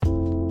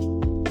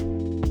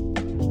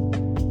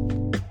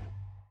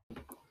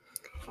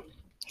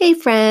Hey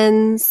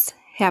friends,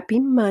 happy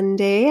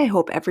Monday. I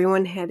hope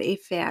everyone had a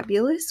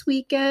fabulous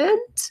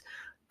weekend.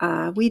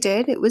 We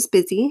did. It was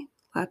busy.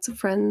 Lots of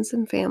friends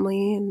and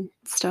family and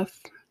stuff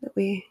that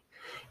we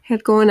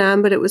had going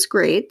on, but it was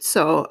great.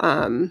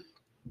 In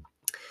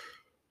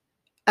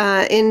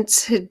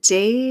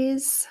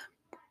today's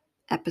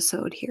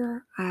episode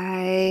here,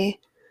 I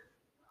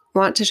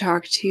want to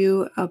talk to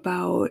you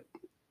about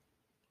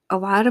a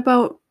lot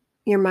about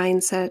your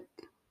mindset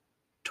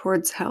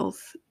towards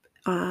health,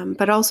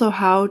 but also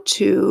how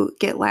to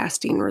get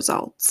lasting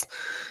results.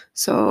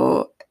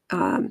 So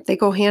they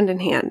go hand in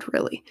hand,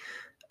 really.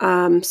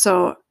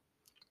 So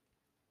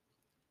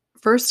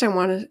first, I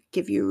want to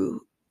give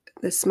you,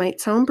 this might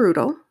sound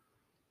brutal,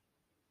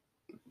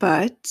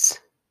 but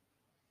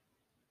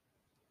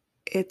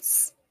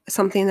it's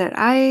something that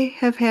I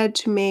have had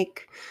to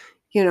make,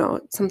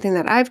 something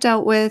that I've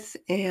dealt with,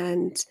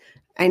 and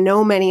I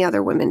know many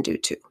other women do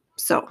too.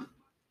 So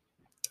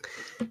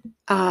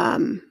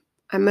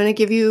I'm going to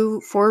give you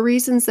 4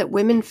 reasons that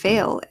women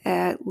fail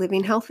at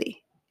living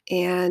healthy.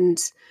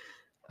 And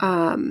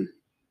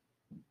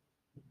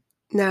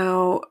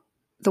now,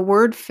 the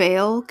word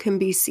fail can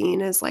be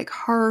seen as like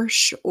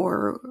harsh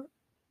or,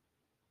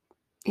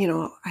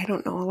 I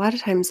don't know. A lot of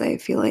times I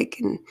feel like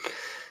you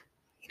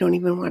don't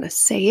even want to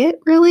say it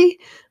really,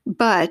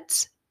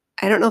 but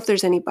I don't know if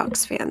there's any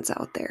Bucks fans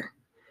out there.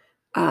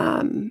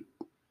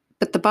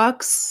 But the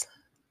Bucks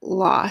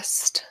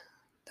lost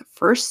the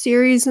first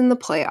series in the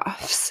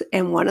playoffs,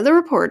 and one of the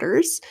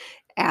reporters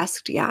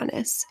asked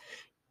Giannis,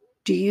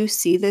 "Do you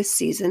see this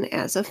season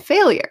as a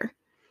failure?"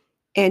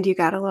 And you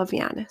gotta love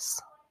Giannis.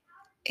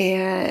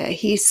 And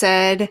he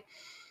said,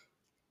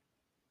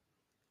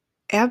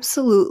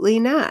 "Absolutely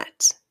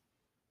not.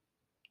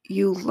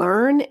 You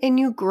learn and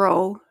you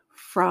grow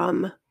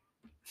from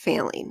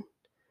failing.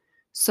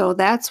 So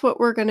that's what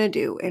we're going to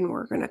do. And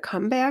we're going to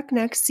come back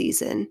next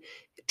season,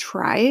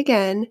 try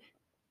again,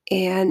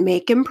 and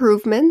make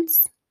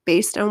improvements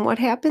based on what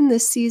happened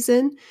this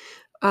season."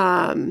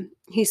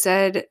 He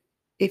said,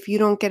 "If you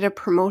don't get a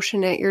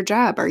promotion at your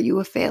job, are you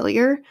a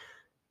failure?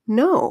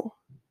 No.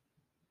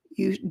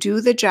 You do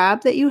the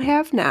job that you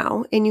have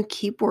now and you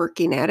keep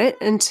working at it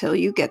until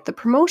you get the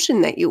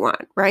promotion that you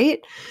want, right?"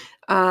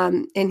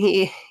 And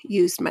he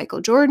used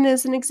Michael Jordan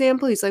as an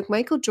example. He's like,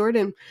 Michael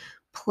Jordan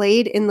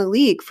played in the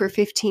league for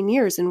 15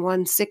 years and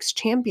won 6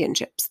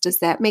 championships. Does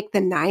that make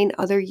the 9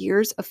 other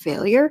years a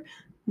failure?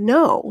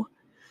 No.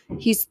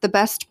 He's the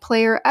best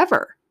player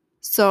ever.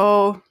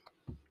 So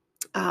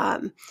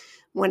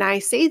when I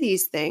say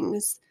these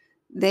things,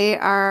 they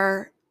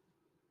are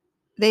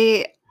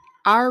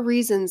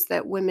reasons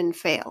that women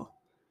fail.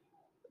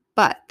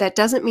 But that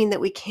doesn't mean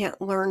that we can't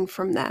learn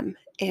from them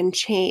and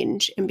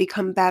change and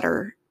become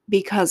better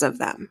because of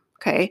them.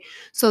 Okay.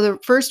 So the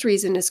first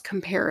reason is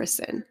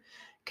comparison.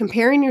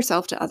 Comparing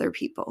yourself to other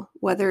people,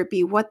 whether it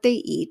be what they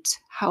eat,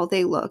 how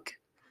they look,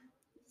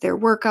 their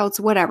workouts,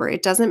 whatever,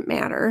 it doesn't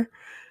matter.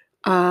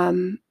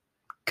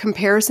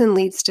 Comparison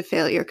leads to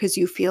failure because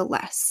you feel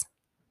less.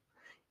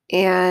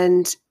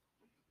 And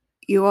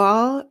you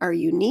all are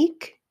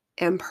unique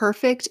and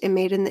perfect and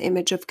made in the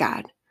image of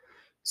God.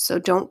 So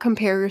don't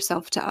compare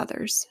yourself to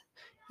others.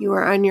 You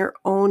are on your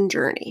own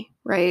journey,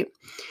 right?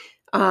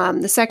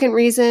 The second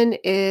reason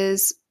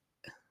is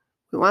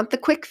we want the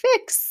quick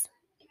fix.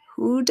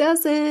 Who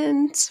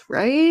doesn't,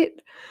 right?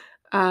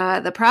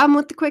 The problem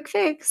with the quick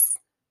fix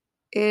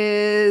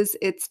is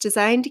it's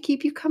designed to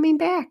keep you coming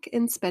back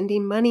and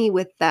spending money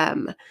with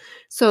them.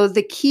 So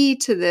the key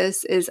to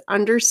this is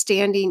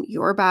understanding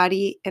your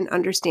body and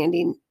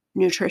understanding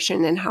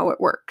nutrition and how it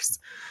works.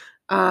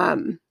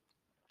 And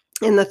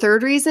the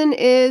third reason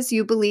is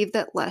you believe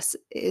that less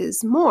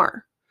is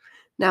more.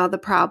 Now, the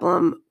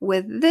problem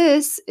with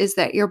this is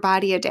that your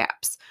body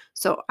adapts.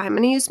 So I'm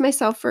going to use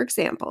myself for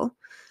example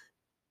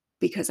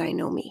because I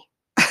know me.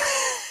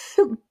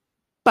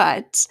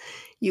 But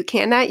you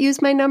cannot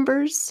use my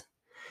numbers.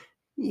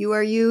 You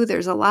are you.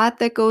 There's a lot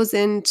that goes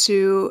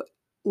into,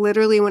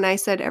 literally when I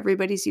said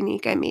everybody's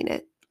unique, I mean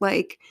it.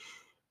 Like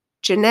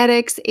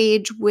genetics,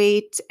 age,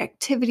 weight,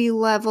 activity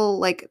level,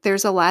 like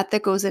there's a lot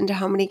that goes into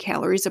how many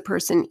calories a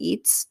person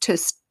eats to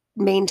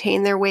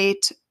maintain their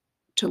weight,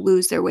 to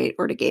lose their weight,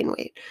 or to gain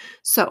weight.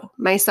 So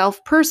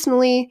myself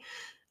personally,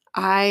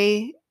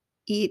 I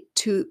eat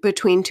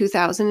between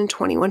 2,000 and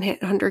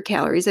 2,100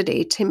 calories a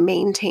day to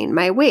maintain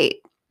my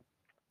weight.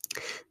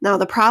 Now,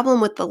 the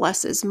problem with the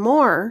less is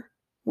more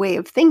way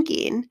of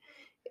thinking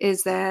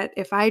is that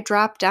if I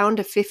drop down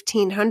to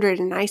 1,500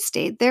 and I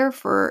stayed there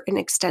for an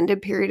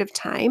extended period of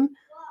time,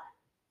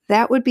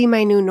 that would be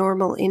my new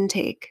normal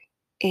intake.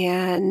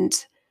 And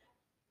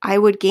I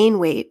would gain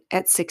weight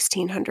at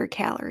 1,600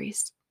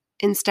 calories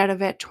instead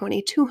of at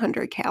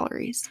 2,200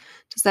 calories.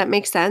 Does that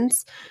make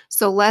sense?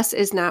 So less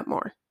is not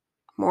more.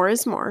 More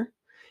is more.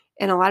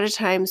 And a lot of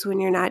times when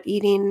you're not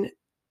eating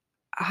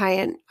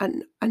high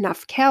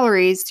enough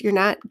calories, you're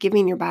not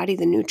giving your body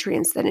the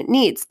nutrients that it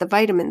needs, the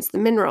vitamins, the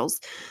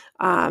minerals.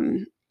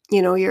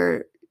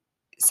 You're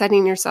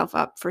setting yourself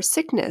up for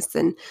sickness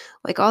and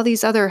like all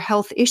these other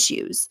health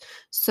issues.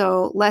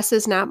 So less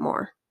is not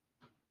more.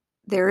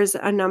 there is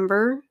a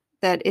number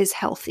that is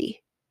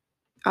healthy.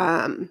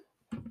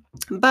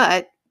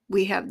 But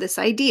we have this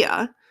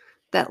idea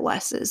that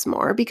less is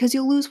more because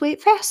you'll lose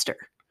weight faster.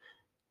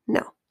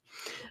 No.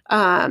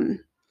 And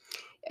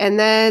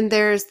then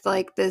there's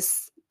like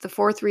this, the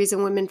fourth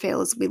reason women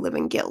fail is we live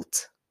in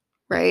guilt,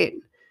 right?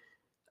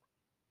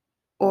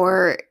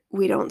 Or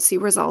we don't see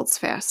results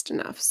fast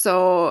enough.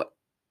 So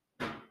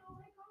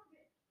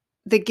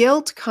the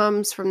guilt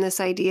comes from this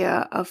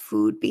idea of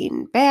food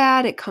being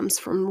bad. It comes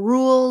from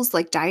rules,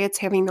 like diets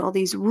having all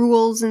these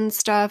rules and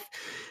stuff.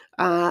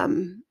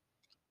 And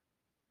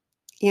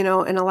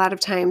a lot of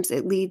times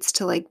it leads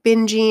to like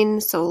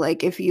binging. So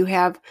like if you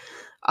have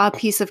a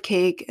piece of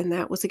cake and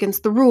that was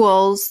against the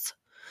rules,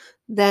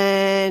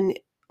 then,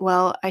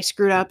 well, I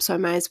screwed up, so I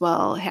might as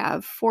well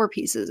have 4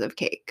 pieces of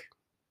cake.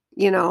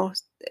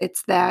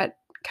 It's that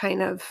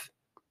kind of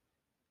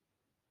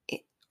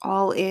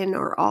all in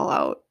or all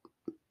out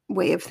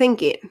way of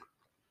thinking.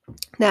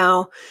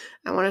 Now,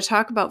 I want to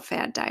talk about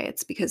fad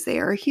diets because they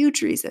are a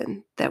huge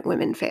reason that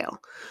women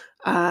fail.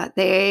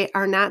 They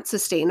are not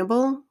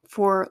sustainable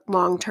for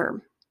long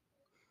term.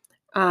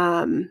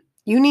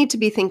 You need to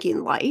be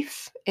thinking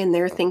life, and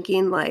they're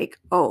thinking like,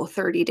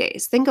 30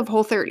 days. Think of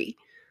Whole30.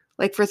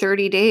 Like for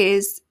 30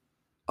 days,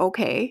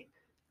 okay,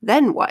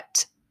 then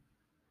what?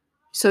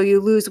 So you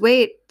lose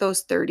weight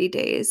those 30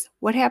 days.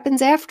 What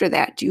happens after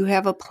that? Do you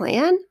have a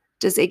plan?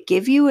 Does it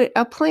give you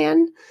a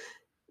plan?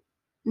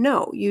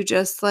 No, you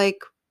just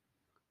like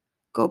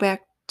go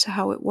back to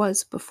how it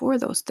was before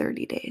those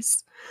 30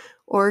 days.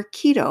 Or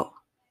keto.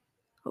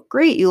 Oh,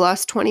 great, you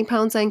lost 20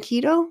 pounds on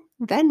keto.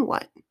 Then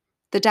what?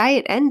 The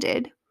diet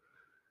ended.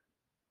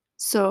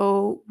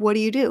 So what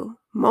do?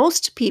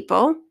 Most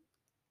people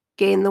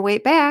gain the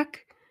weight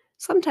back,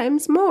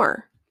 sometimes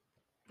more.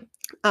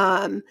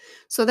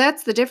 So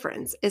that's the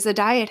difference, is a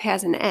diet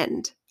has an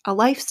end. A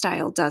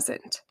lifestyle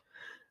doesn't.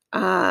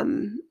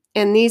 And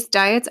these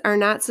diets are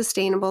not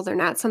sustainable. They're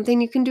not something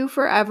you can do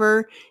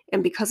forever.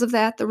 And because of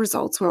that, the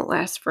results won't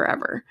last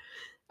forever.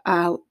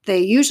 They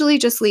usually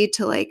just lead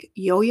to like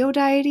yo-yo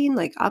dieting,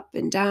 like up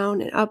and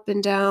down and up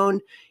and down,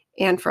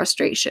 and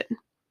frustration.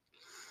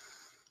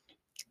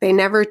 They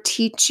never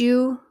teach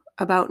you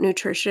about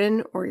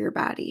nutrition or your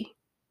body.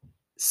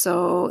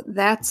 So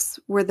that's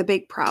where the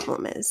big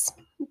problem is.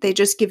 They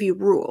just give you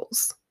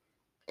rules.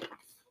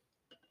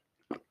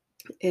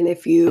 And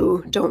if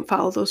you don't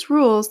follow those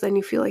rules, then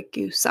you feel like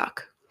you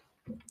suck.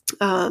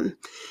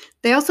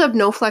 They also have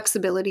no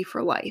flexibility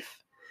for life.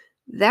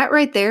 That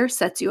right there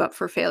sets you up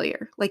for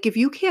failure. Like if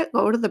you can't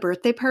go to the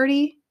birthday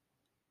party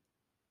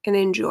and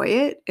enjoy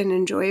it and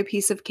enjoy a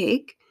piece of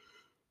cake,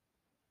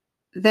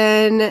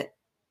 then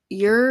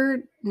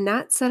you're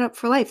not set up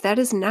for life. That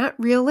is not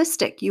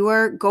realistic. You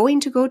are going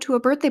to go to a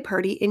birthday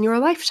party in your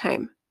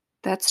lifetime.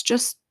 That's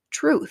just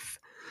truth.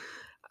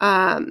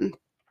 And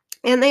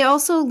they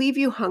also leave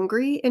you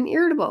hungry and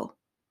irritable,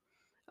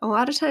 a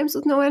lot of times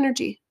with no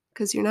energy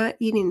because you're not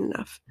eating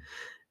enough.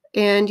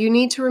 And you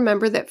need to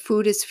remember that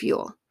food is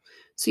fuel.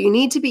 So you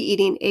need to be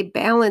eating a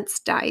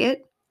balanced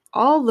diet,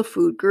 all the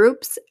food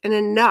groups, and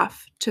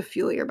enough to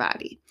fuel your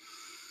body.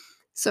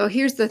 So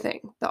here's the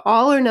thing. The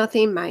all or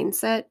nothing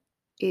mindset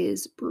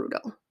is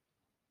brutal.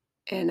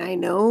 And I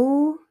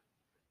know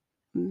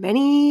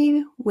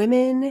many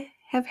women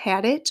have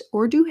had it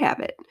or do have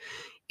it.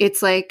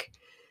 It's like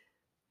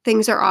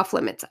things are off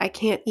limits. I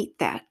can't eat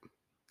that.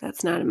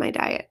 That's not in my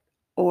diet.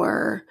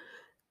 Or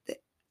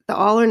the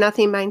all or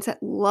nothing mindset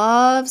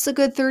loves a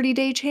good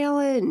 30-day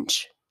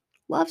challenge.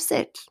 Loves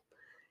it.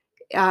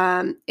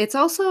 It's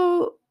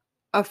also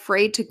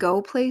afraid to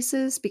go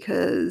places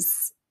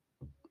because,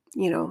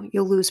 you'll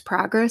lose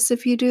progress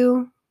if you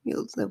do.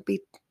 They'll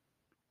be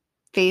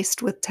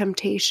faced with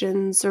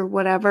temptations or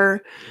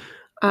whatever.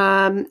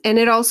 And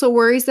it also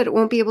worries that it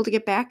won't be able to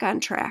get back on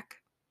track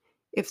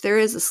if there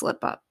is a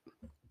slip up.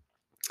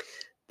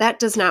 That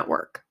does not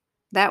work.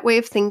 That way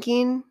of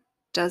thinking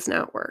does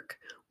not work.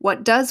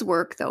 What does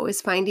work, though,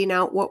 is finding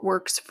out what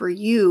works for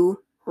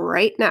you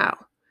right now.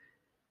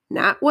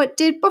 Not what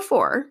did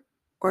before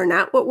or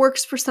not what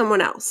works for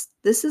someone else.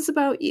 This is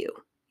about you.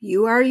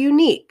 You are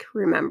unique,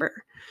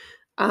 remember.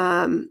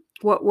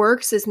 What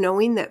works is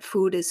knowing that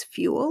food is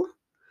fuel.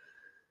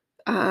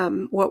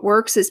 What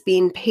works is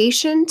being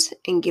patient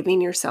and giving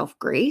yourself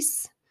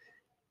grace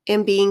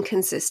and being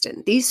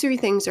consistent. These 3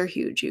 things are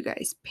huge, you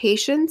guys.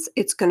 Patience,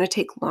 it's going to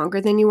take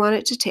longer than you want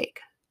it to take.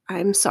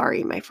 I'm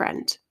sorry, my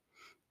friend.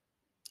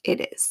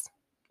 It is.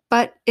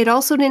 But it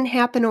also didn't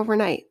happen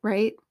overnight,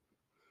 right?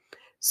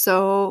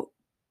 So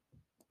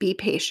be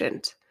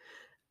patient.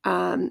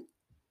 You're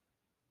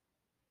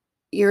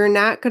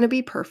not going to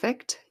be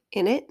perfect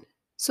in it.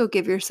 So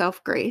give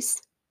yourself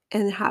grace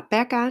and hop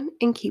back on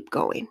and keep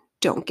going.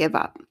 Don't give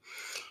up.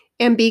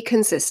 And be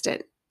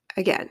consistent.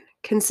 Again,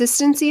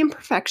 consistency and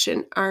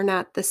perfection are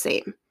not the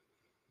same.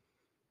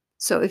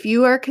 So if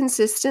you are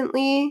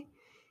consistently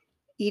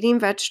eating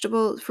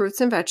fruits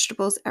and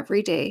vegetables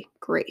every day,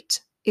 great.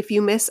 If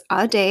you miss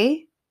a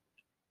day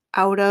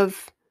out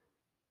of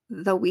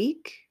the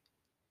week,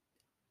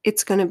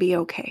 it's going to be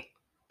okay.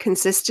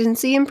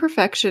 Consistency and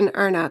perfection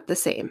are not the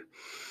same.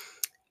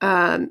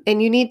 And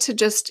you need to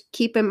just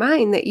keep in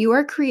mind that you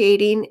are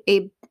creating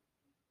a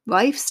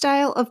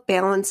lifestyle of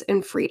balance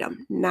and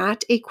freedom,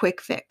 not a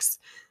quick fix.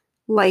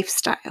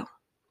 Lifestyle.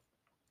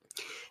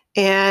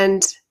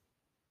 And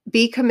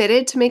be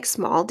committed to make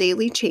small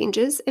daily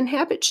changes and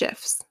habit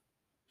shifts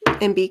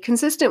and be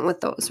consistent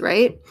with those,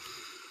 right?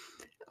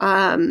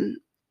 So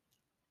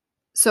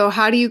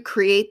how do you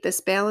create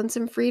this balance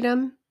and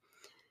freedom?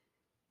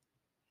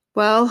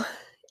 Well,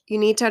 you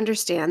need to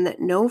understand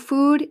that no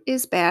food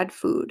is bad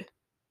food.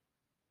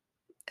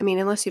 I mean,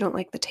 unless you don't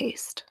like the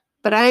taste.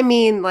 But I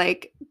mean,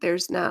 like,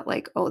 there's not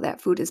like, oh,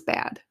 that food is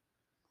bad.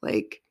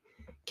 Like,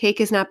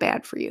 cake is not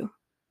bad for you.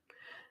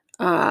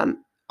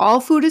 All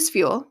food is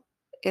fuel.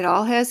 It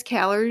all has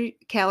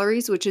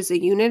calories, which is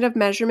a unit of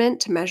measurement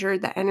to measure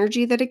the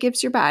energy that it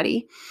gives your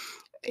body.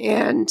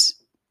 And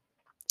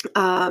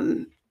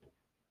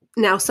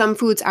now some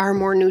foods are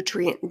more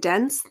nutrient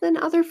dense than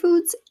other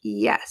foods.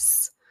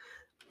 Yes.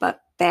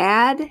 But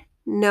bad?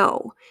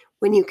 No.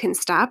 When you can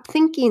stop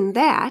thinking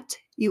that,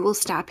 you will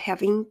stop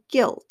having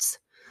guilt.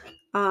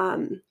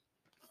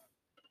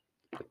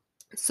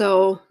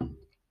 So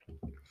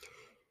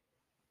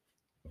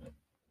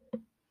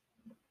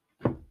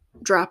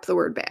drop the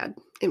word bad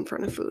in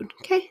front of food.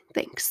 Okay,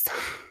 thanks.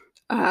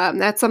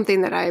 That's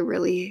something that I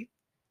really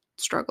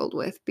struggled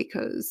with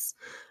because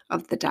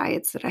of the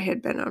diets that I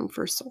had been on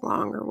for so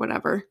long or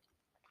whatever.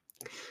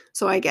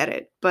 So I get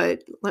it.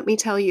 But let me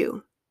tell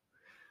you,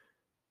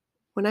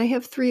 when I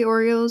have 3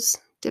 Oreos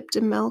dipped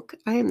in milk,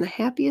 I am the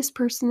happiest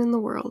person in the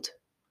world.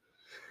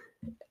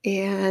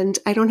 And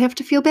I don't have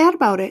to feel bad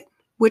about it,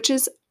 which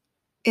is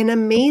an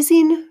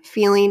amazing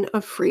feeling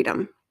of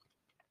freedom.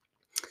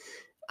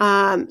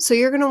 So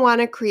you're going to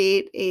want to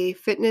create a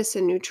fitness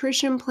and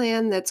nutrition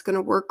plan that's going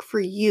to work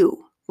for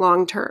you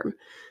long term.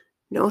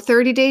 No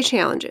 30-day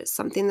challenges,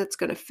 something that's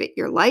going to fit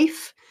your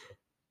life.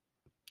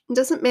 It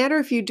doesn't matter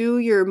if you do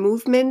your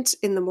movement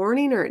in the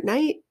morning or at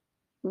night.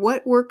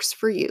 What works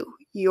for you?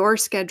 Your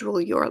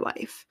schedule, your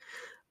life.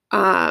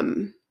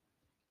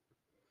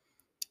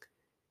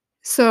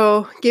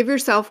 So give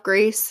yourself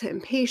grace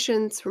and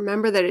patience.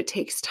 Remember that it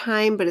takes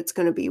time, but it's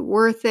going to be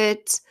worth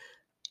it.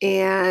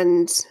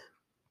 And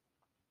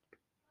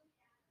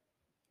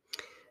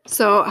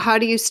so how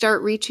do you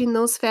start reaching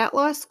those fat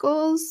loss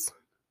goals?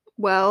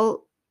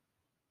 Well,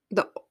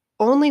 the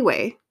only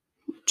way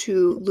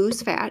to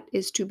lose fat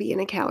is to be in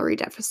a calorie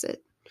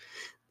deficit.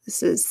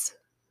 This is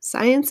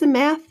science and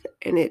math,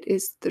 and it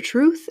is the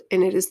truth,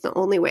 and it is the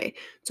only way.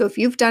 So if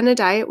you've done a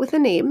diet with a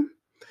name,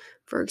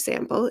 for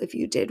example, if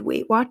you did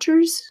Weight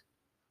Watchers,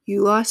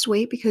 you lost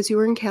weight because you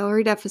were in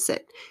calorie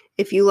deficit.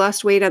 If you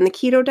lost weight on the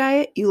keto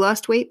diet, you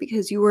lost weight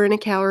because you were in a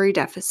calorie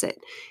deficit.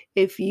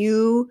 If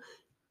you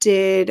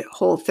did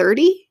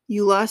Whole30,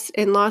 you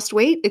lost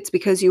weight, it's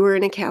because you were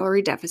in a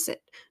calorie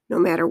deficit. No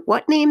matter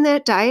what name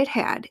that diet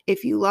had,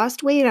 if you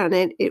lost weight on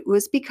it, it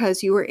was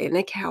because you were in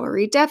a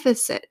calorie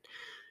deficit.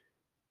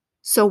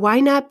 So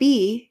why not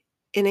be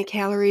in a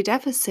calorie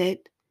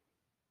deficit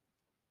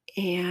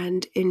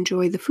and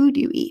enjoy the food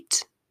you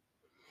eat?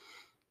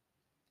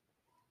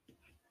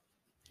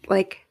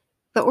 Like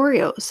the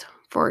Oreos,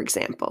 for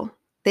example.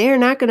 They are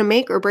not going to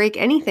make or break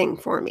anything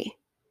for me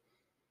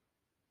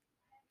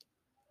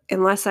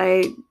unless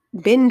I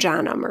binge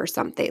on them or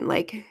something.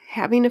 Like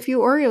having a few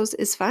Oreos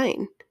is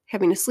fine.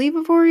 Having a sleeve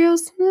of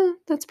Oreos,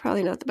 that's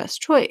probably not the best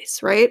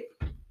choice, right?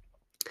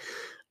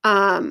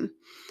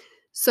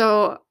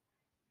 So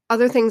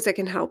other things that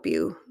can help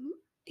you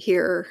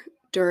here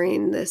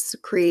during this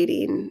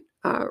creating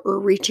or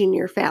reaching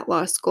your fat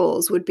loss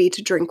goals would be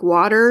to drink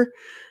water.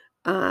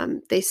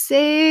 They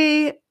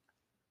say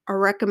a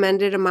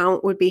recommended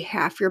amount would be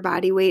half your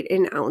body weight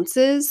in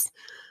ounces.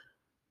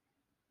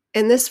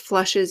 And this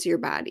flushes your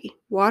body.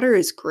 Water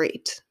is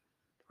great,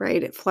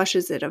 right? It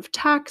flushes it of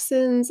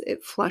toxins.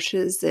 It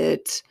flushes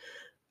it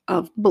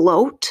of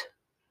bloat.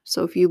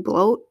 So if you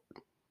bloat,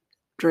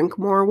 drink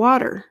more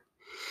water.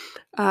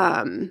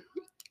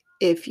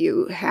 If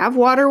you have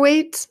water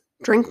weight,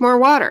 drink more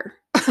water.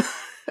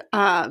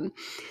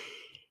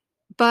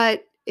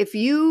 But if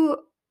you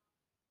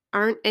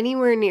aren't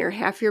anywhere near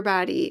half your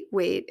body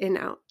weight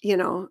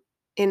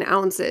in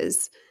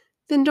ounces,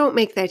 then don't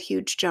make that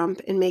huge jump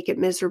and make it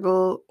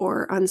miserable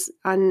or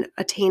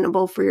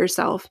unattainable for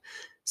yourself.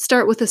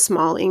 Start with a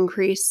small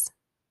increase,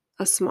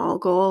 a small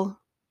goal,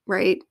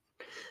 right?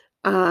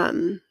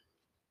 Now,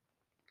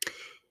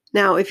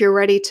 if you're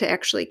ready to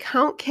actually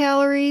count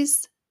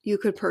calories, you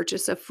could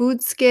purchase a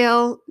food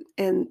scale.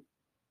 And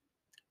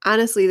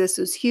honestly, this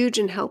was huge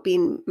in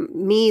helping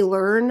me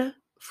learn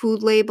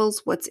food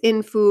labels, what's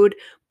in food,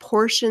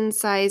 portion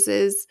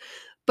sizes,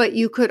 but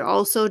you could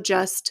also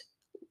just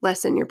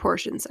lessen your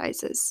portion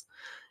sizes.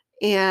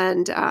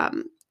 And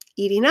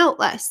eating out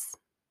less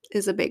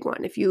is a big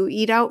one. If you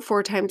eat out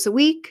 4 times a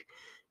week,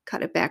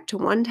 cut it back to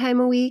 1 time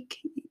a week,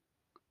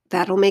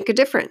 that'll make a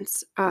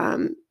difference.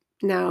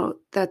 Now,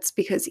 that's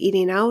because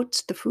eating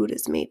out, the food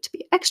is made to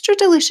be extra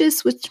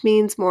delicious, which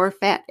means more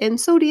fat and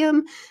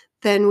sodium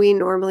than we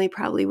normally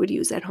probably would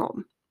use at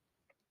home.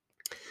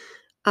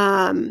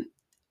 Um,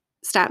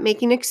 Stop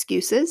making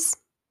excuses.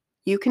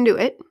 You can do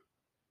it.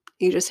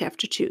 You just have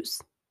to choose.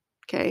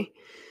 Okay.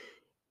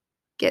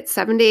 Get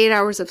 7 to 8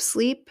 hours of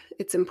sleep.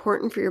 It's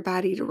important for your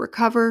body to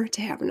recover,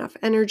 to have enough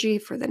energy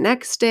for the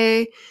next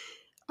day.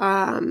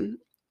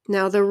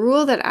 Now, the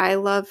rule that I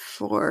love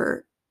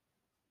for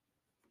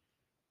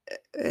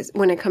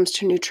when it comes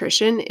to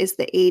nutrition is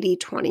the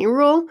 80-20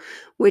 rule,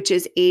 which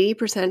is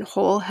 80%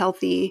 whole,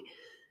 healthy,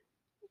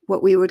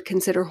 what we would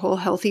consider whole,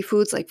 healthy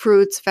foods like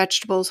fruits,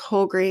 vegetables,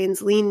 whole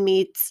grains, lean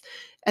meats,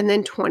 and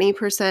then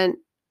 20%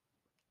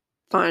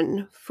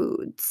 fun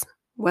foods,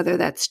 whether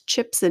that's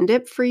chips and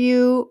dip for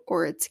you,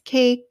 or it's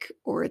cake,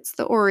 or it's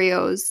the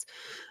Oreos.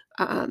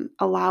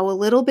 Allow a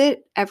little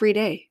bit every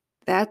day.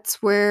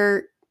 That's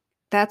what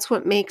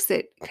makes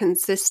it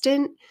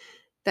consistent.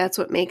 That's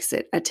what makes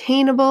it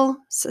attainable,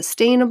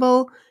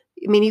 sustainable.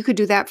 I mean, you could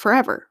do that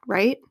forever,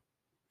 right?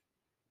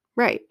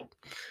 Right.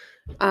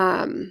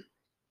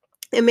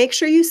 And make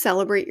sure you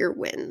celebrate your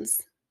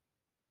wins.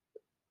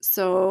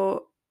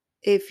 So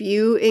if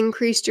you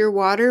increased your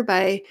water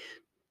by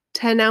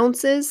 10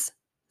 ounces,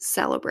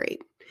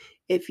 celebrate.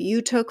 If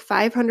you took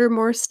 500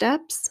 more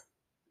steps,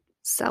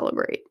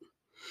 celebrate.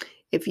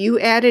 If you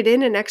added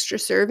in an extra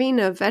serving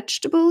of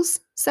vegetables,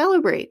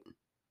 celebrate.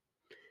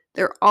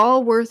 They're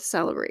all worth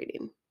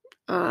celebrating.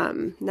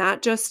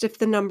 Not just if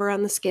the number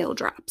on the scale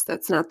drops.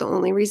 That's not the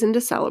only reason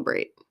to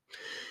celebrate.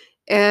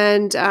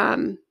 And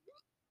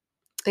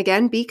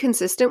again, be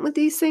consistent with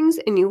these things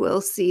and you will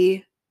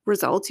see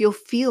results. You'll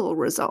feel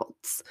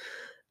results.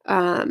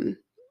 In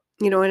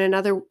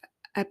another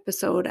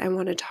episode, I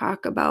want to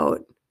talk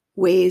about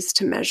ways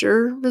to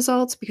measure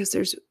results because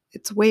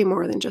it's way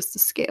more than just a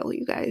scale,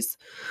 you guys.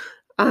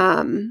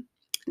 And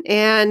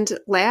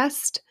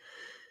last,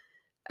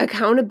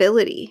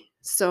 accountability.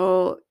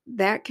 So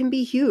that can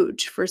be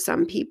huge for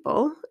some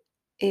people.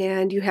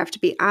 And you have to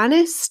be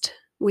honest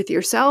with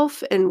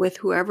yourself and with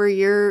whoever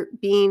you're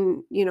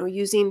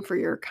using for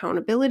your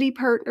accountability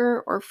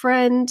partner or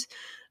friend.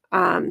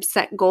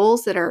 Set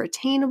goals that are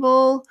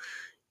attainable.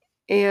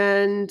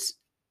 And,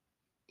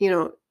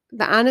 the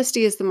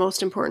honesty is the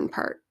most important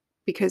part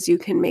because you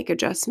can make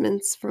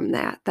adjustments from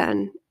that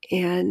then.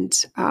 And,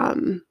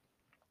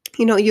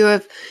 you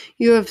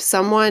have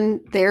someone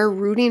there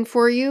rooting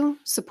for you,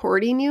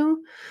 supporting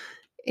you,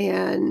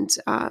 and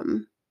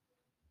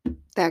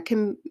that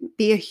can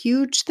be a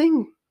huge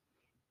thing.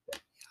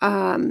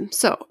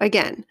 So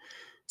again,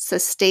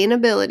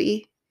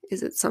 sustainability,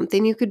 is it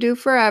something you could do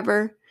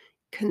forever?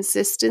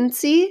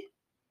 Consistency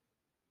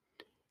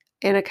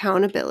and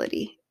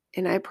accountability.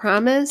 And I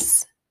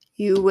promise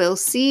you will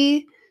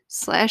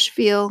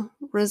see/feel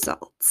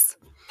results.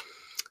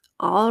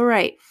 All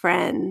right,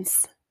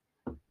 friends.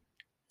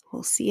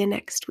 We'll see you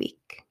next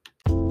week.